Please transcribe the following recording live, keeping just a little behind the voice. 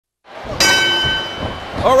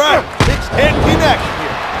All right, things can't connect here.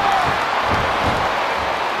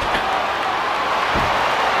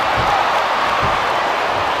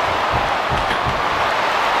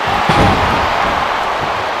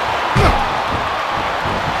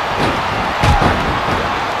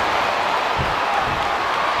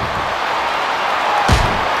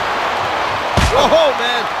 Oh,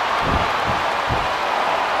 man.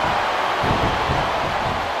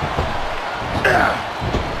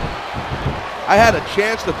 I had a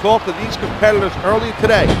chance to talk to these competitors earlier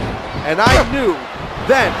today, and I knew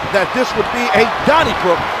then that this would be a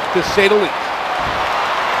Donnybrook, to say the least.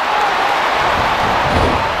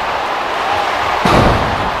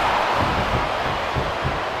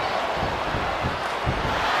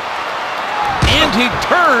 And he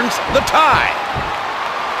turns the tide.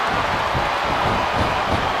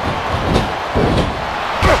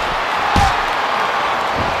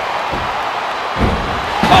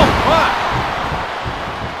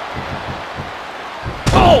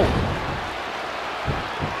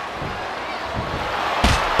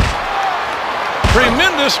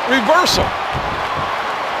 Tremendous reversal.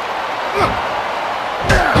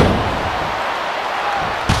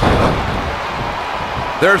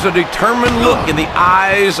 There's a determined look in the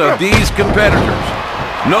eyes of these competitors.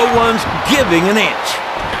 No one's giving an inch.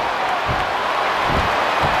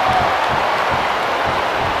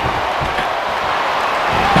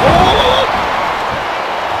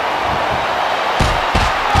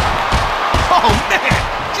 Oh, man!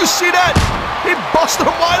 Did you see that? He busted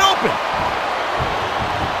him wide open.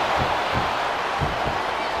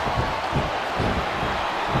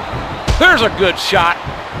 There's a good shot.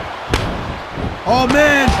 Oh,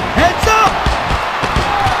 man, heads up!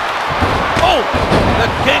 Oh, the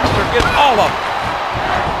gangster gets all of them.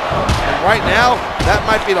 And right now, that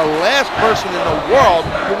might be the last person in the world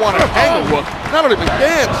who want to hang a hook, not even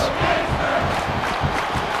dance.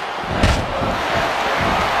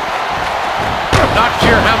 Not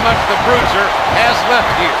sure how much the bruiser has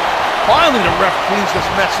left here. Finally, the ref cleans this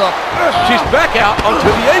mess up. She's back out onto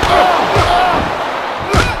the apron.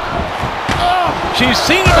 She's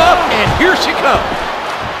seen it up, and here she comes.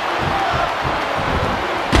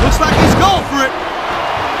 Looks like he's going for it.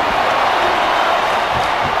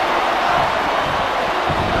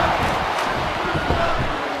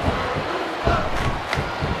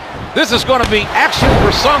 This is going to be action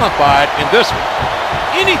personified in this one.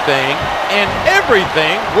 Anything and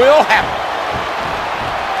everything will happen.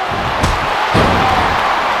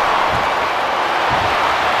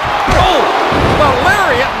 Oh, the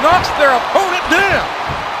lariat knocks their opponent down.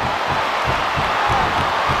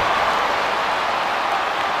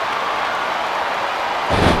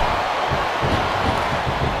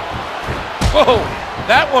 Whoa,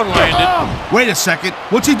 that one landed. Wait a second,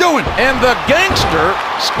 what's he doing? And the gangster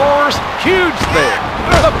scores huge there.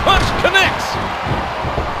 The punch connects.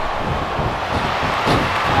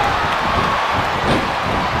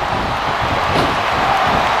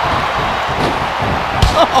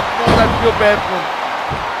 Oh, man, I feel bad for him.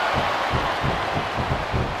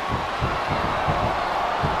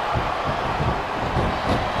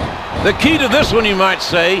 The key to this one, you might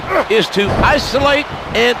say, is to isolate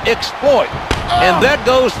and exploit. And that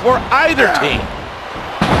goes for either team.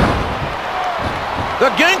 The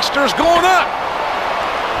gangster's going up.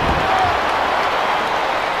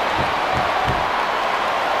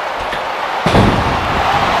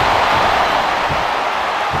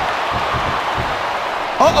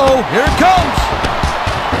 Uh-oh, here it comes.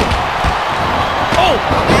 Oh,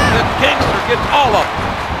 the gangster gets all of them.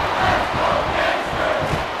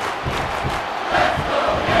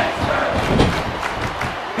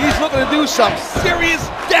 He's looking to do some serious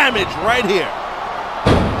damage right here.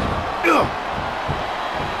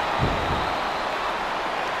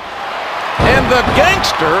 And the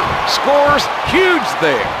gangster scores huge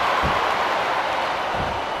there.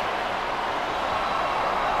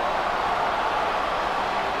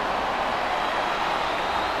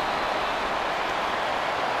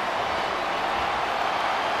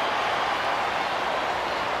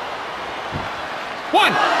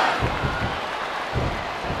 One.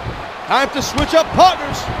 Time to switch up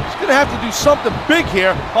partners. He's gonna have to do something big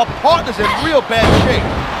here. Our partner's in real bad shape.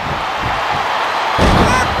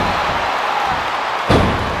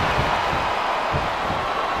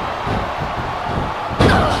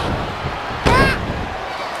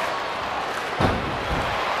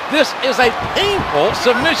 This is a painful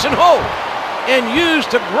submission hold and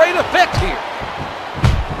used to great effect here.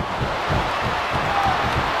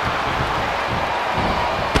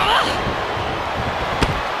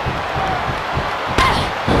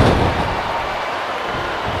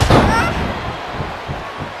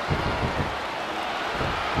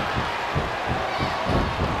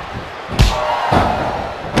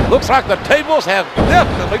 Looks like the tables have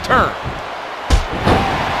definitely turned.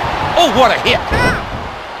 Oh, what a hit.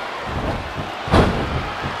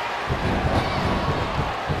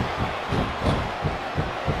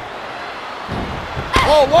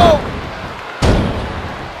 Whoa, whoa.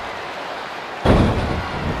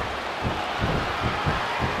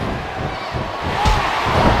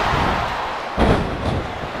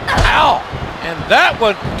 Ow. And that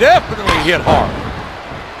one definitely hit hard.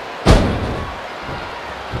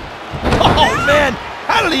 Oh, man.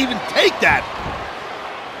 How did he even take that?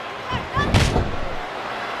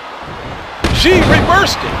 She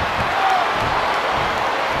reversed it.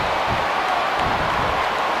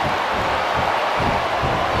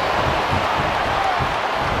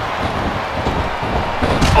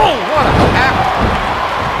 Oh, what a tackle.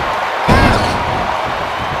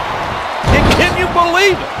 And can you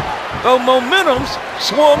believe it? The momentum's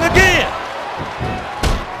swung again.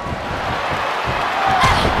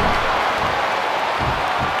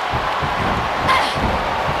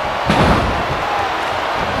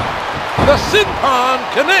 The Sinpon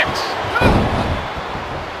connects.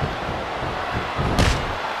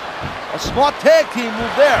 A smart tag team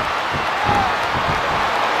move there.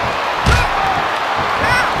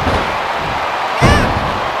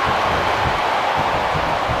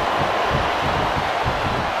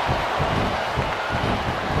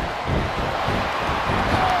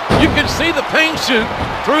 You can see the pain shoot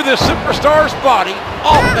through the superstar's body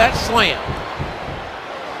off that slam.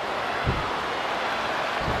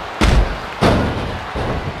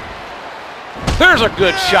 There's a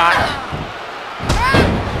good shot.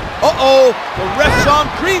 Uh-oh, the ref's on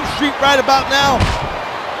Cream Street right about now.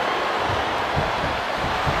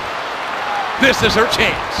 This is her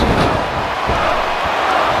chance.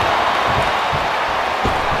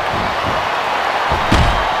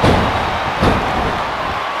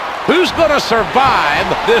 Who's gonna survive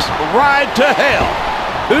this ride to hell?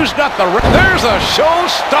 Who's got the... There's a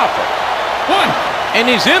showstopper. One. And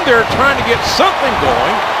he's in there trying to get something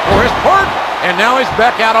going for his partner. And now he's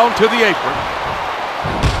back out onto the apron.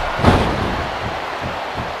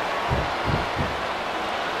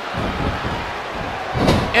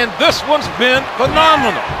 And this one's been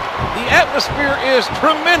phenomenal. The atmosphere is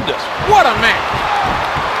tremendous. What a match.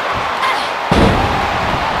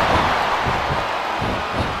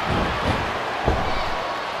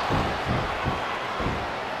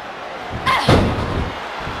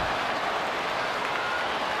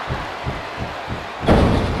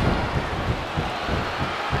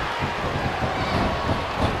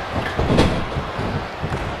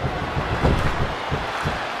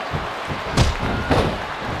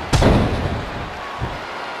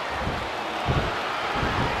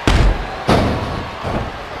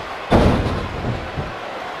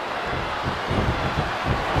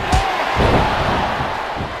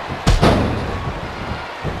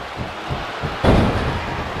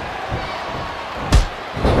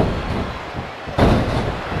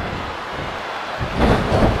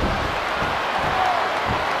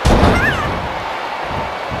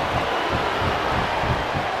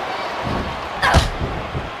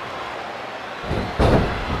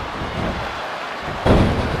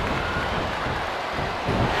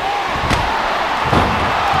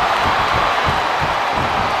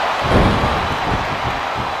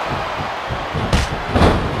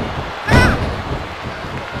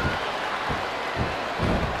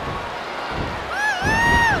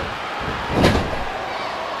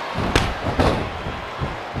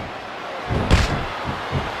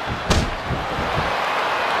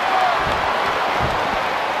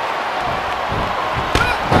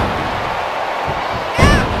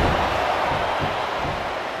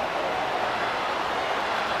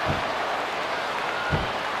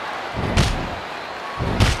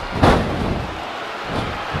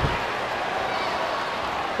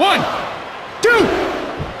 One, two,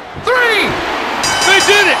 three. They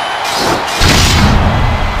did it.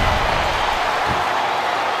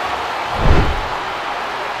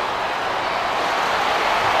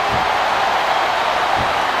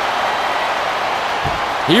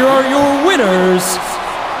 Here are your winners,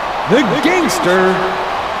 the Gangster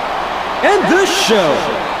and the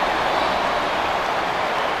Show.